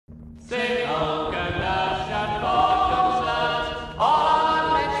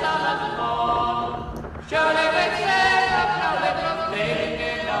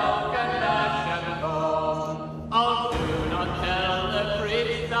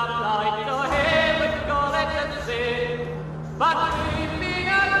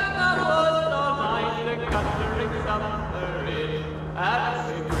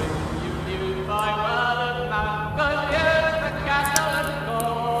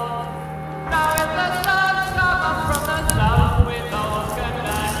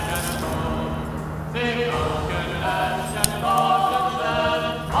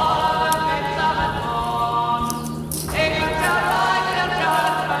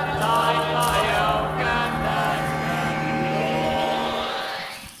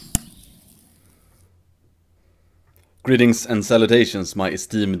Greetings and salutations, my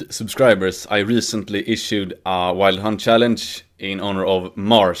esteemed subscribers. I recently issued a Wild Hunt challenge in honor of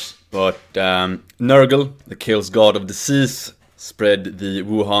Mars, but Nurgle, the chaos god of the seas, spread the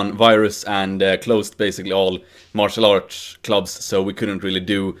Wuhan virus and closed basically all martial arts clubs, so we couldn't really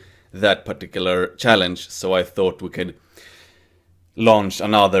do that particular challenge. So I thought we could launch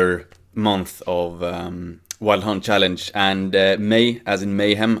another month of Wild Hunt challenge. And May, as in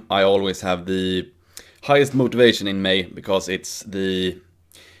mayhem, I always have the highest motivation in May because it's the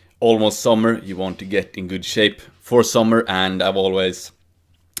almost summer. You want to get in good shape for summer, and I've always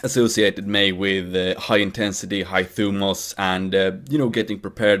associated May with high intensity, high thumos, and you know, getting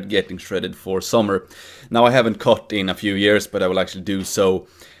prepared, getting shredded for summer. Now I haven't cut in a few years, but I will actually do so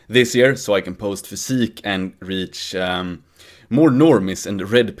this year, so I can post Physique and reach more normies and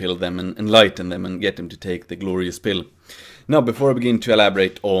red pill them and enlighten them and get them to take the glorious pill. Now, before I begin to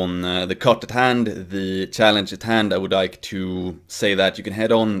elaborate on the cut at hand, the challenge at hand, I would like to say that you can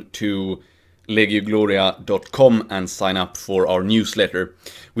head on to legiogloria.com and sign up for our newsletter.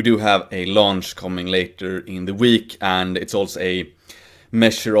 We do have a launch coming later in the week, and it's also a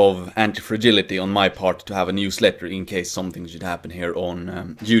measure of anti-fragility on my part to have a newsletter in case something should happen here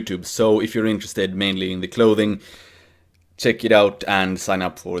on YouTube. So if you're interested mainly in the clothing, check it out and sign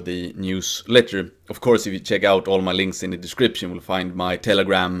up for the newsletter. Of course, if you check out all my links in the description, you'll find my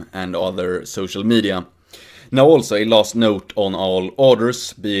Telegram and other social media. Now also a last note on all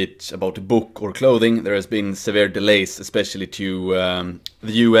orders, be it about a book or clothing. There has been severe delays, especially to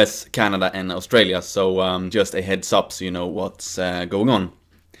the US, Canada and Australia. So just a heads up so you know what's going on.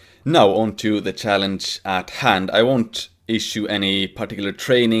 Now on to the challenge at hand. I won't issue any particular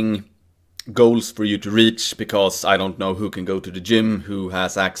training goals for you to reach, because I don't know who can go to the gym, who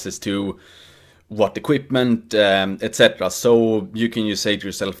has access to what equipment, etc. So you can just say to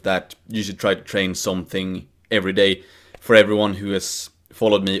yourself that you should try to train something every day. For everyone who has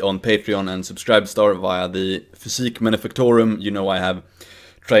followed me on Patreon and Subscribestar via the Physique Manufactorum, you know I have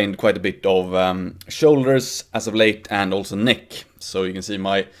trained quite a bit of shoulders as of late and also neck. So you can see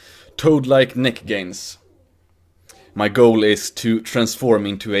my toad-like neck gains. My goal is to transform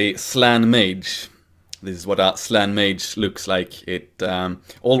into a Slan Mage. This is what a Slan Mage looks like.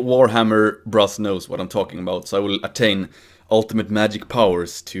 All Warhammer bros knows what I'm talking about. So I will attain ultimate magic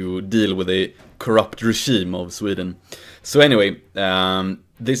powers to deal with a corrupt regime of Sweden. So anyway,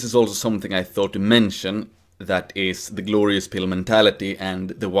 this is also something I thought to mention. That is the glorious pill mentality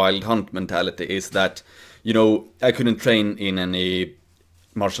and the Wild Hunt mentality. Is that, you know, I couldn't train in any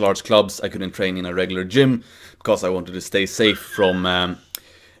martial arts clubs, I couldn't train in a regular gym because I wanted to stay safe from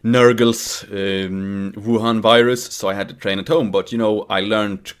Nurgle's Wuhan virus, so I had to train at home. But you know, I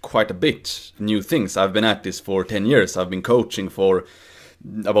learned quite a bit new things. I've been at this for 10 years, I've been coaching for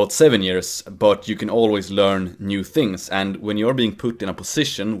about 7 years, but you can always learn new things. And when you're being put in a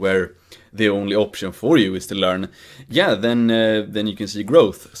position where the only option for you is to learn, yeah, then you can see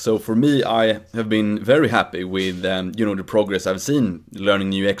growth. So for me, I have been very happy with you know, the progress I've seen, learning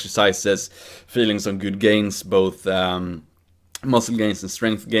new exercises, feeling some good gains, both muscle gains and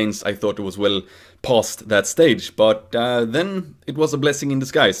strength gains. I thought it was well past that stage, but then it was a blessing in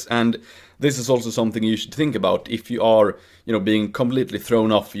disguise. And this is also something you should think about if you are, you know, being completely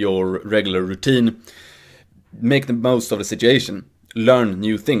thrown off your regular routine. Make the most of the situation. Learn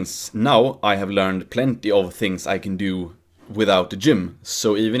new things. Now I have learned plenty of things I can do without the gym.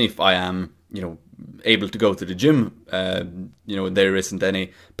 So even if I am, you know, able to go to the gym, you know, there isn't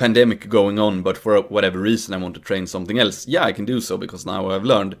any pandemic going on, but for whatever reason I want to train something else, yeah, I can do so because now I've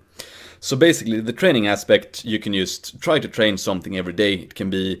learned. So basically the training aspect, you can just try to train something every day. It can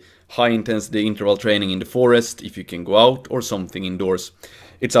be high intensity interval training in the forest if you can go out, or something indoors.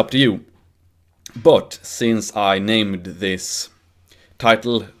 It's up to you. But since I named this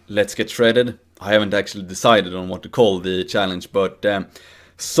title Let's Get Shredded, I haven't actually decided on what to call the challenge, but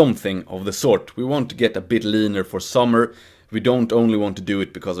something of the sort. We want to get a bit leaner for summer. We don't only want to do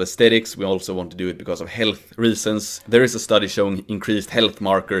it because of aesthetics, we also want to do it because of health reasons. There is a study showing increased health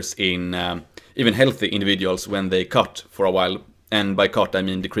markers in even healthy individuals when they cut for a while. And by cut I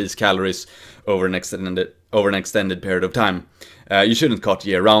mean decrease calories over an extended period of time. You shouldn't cut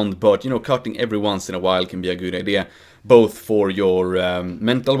year round, but cutting every once in a while can be a good idea. Both for your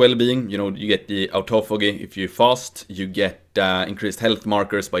mental well-being, you get the autophagy if you fast, you get increased health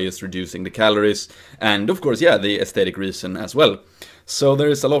markers by just reducing the calories, and of course, yeah, the aesthetic reason as well. So there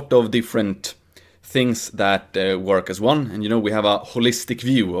is a lot of different things that work as one, and we have a holistic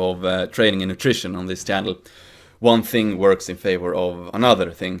view of training and nutrition on this channel. One thing works in favor of another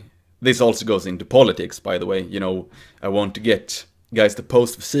thing. This also goes into politics, by the way. I want to get guys to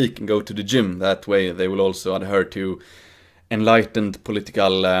post Physique and go to the gym. That way they will also adhere to enlightened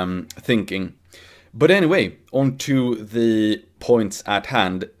political thinking. But anyway, on to the points at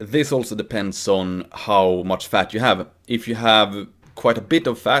hand. This also depends on how much fat you have. If you have quite a bit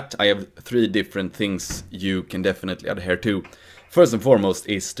of fat, I have 3 different things you can definitely adhere to. First and foremost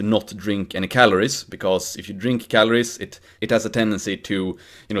is to not drink any calories, because if you drink calories, it has a tendency to,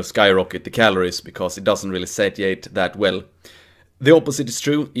 skyrocket the calories, because it doesn't really satiate that well. The opposite is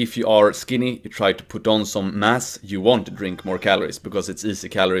true. If you are skinny, you try to put on some mass, you want to drink more calories, because it's easy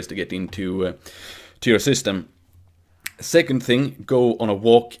calories to get into to your system. Second thing, go on a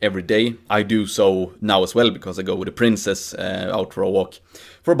walk every day. I do so now as well, because I go with the princess out for a walk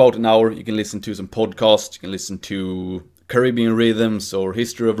for about an hour. You can listen to some podcasts, you can listen to Caribbean Rhythms or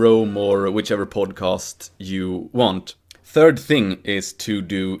History of Rome or whichever podcast you want. Third thing is to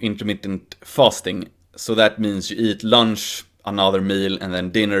do intermittent fasting. So that means you eat lunch, another meal, and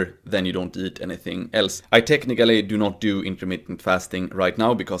then dinner, then you don't eat anything else. I technically do not do intermittent fasting right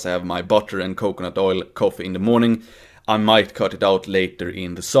now because I have my butter and coconut oil coffee in the morning. I might cut it out later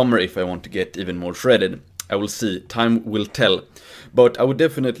in the summer if I want to get even more shredded. I will see, time will tell. But I would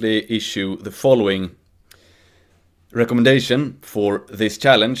definitely issue the following recommendation for this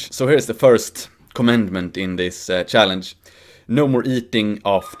challenge. So here's the first commandment in this challenge. No more eating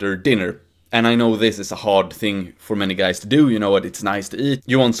after dinner. And I know this is a hard thing for many guys to do. You know what, it's nice to eat.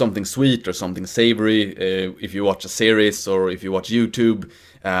 You want something sweet or something savory. If you watch a series or if you watch YouTube,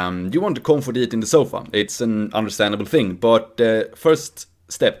 you want to comfort eat in the sofa. It's an understandable thing. But first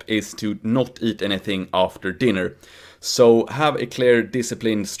step is to not eat anything after dinner. So have a clear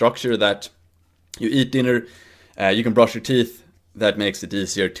disciplined structure that you eat dinner, you can brush your teeth. That makes it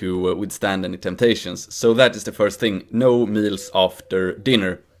easier to withstand any temptations. So that is the first thing. No meals after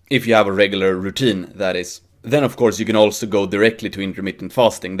dinner. If you have a regular routine, that is. Then of course you can also go directly to intermittent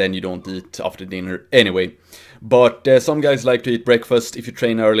fasting, then you don't eat after dinner anyway. But some guys like to eat breakfast. If you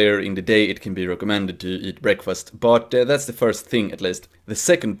train earlier in the day, it can be recommended to eat breakfast. But that's the first thing at least. The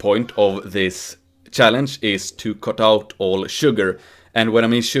second point of this challenge is to cut out all sugar. And when I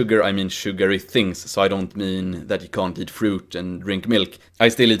mean sugar, I mean sugary things. So I don't mean that you can't eat fruit and drink milk. I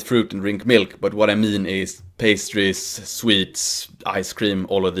still eat fruit and drink milk, but what I mean is pastries, sweets, ice cream,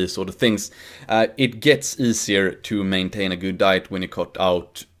 all of these sort of things. It gets easier to maintain a good diet when you cut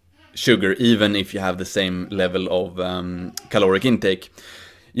out sugar, even if you have the same level of caloric intake.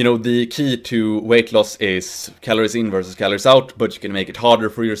 You know, the key to weight loss is calories in versus calories out, but you can make it harder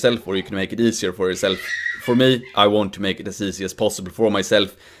for yourself or you can make it easier for yourself. For me, I want to make it as easy as possible for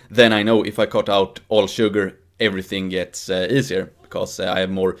myself. Then I know if I cut out all sugar, everything gets easier because I have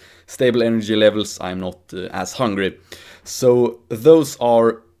more stable energy levels, I'm not as hungry. So those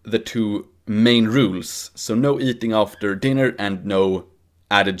are the 2 main rules. So no eating after dinner and no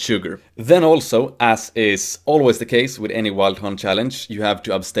added sugar. Then also, as is always the case with any Wild Hunt challenge, you have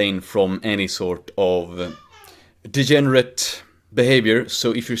to abstain from any sort of degenerate behavior.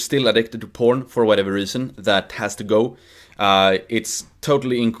 So if you're still addicted to porn for whatever reason, that has to go. It's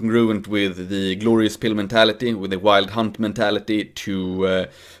totally incongruent with the glorious pill mentality, with the Wild Hunt mentality to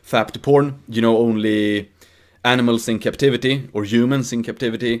fap to porn. You know, only animals in captivity or humans in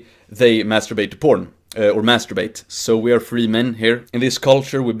captivity, they masturbate to porn. Or masturbate. So we are free men here. In this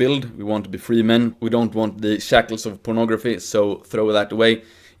culture we build, we want to be free men. We don't want the shackles of pornography, so throw that away.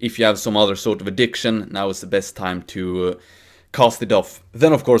 If you have some other sort of addiction, now is the best time to cast it off.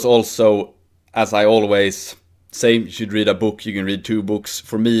 Then of course also, as I always say, you should read a book, you can read 2 books.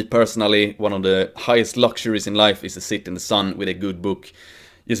 For me personally, one of the highest luxuries in life is to sit in the sun with a good book.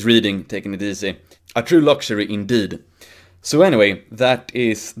 Just reading, taking it easy. A true luxury indeed. So anyway, that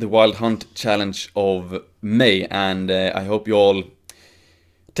is the Wild Hunt challenge of May, and I hope you all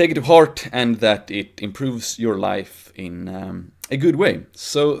take it to heart and that it improves your life in a good way.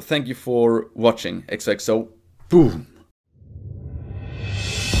 So thank you for watching. XOXO. Boom!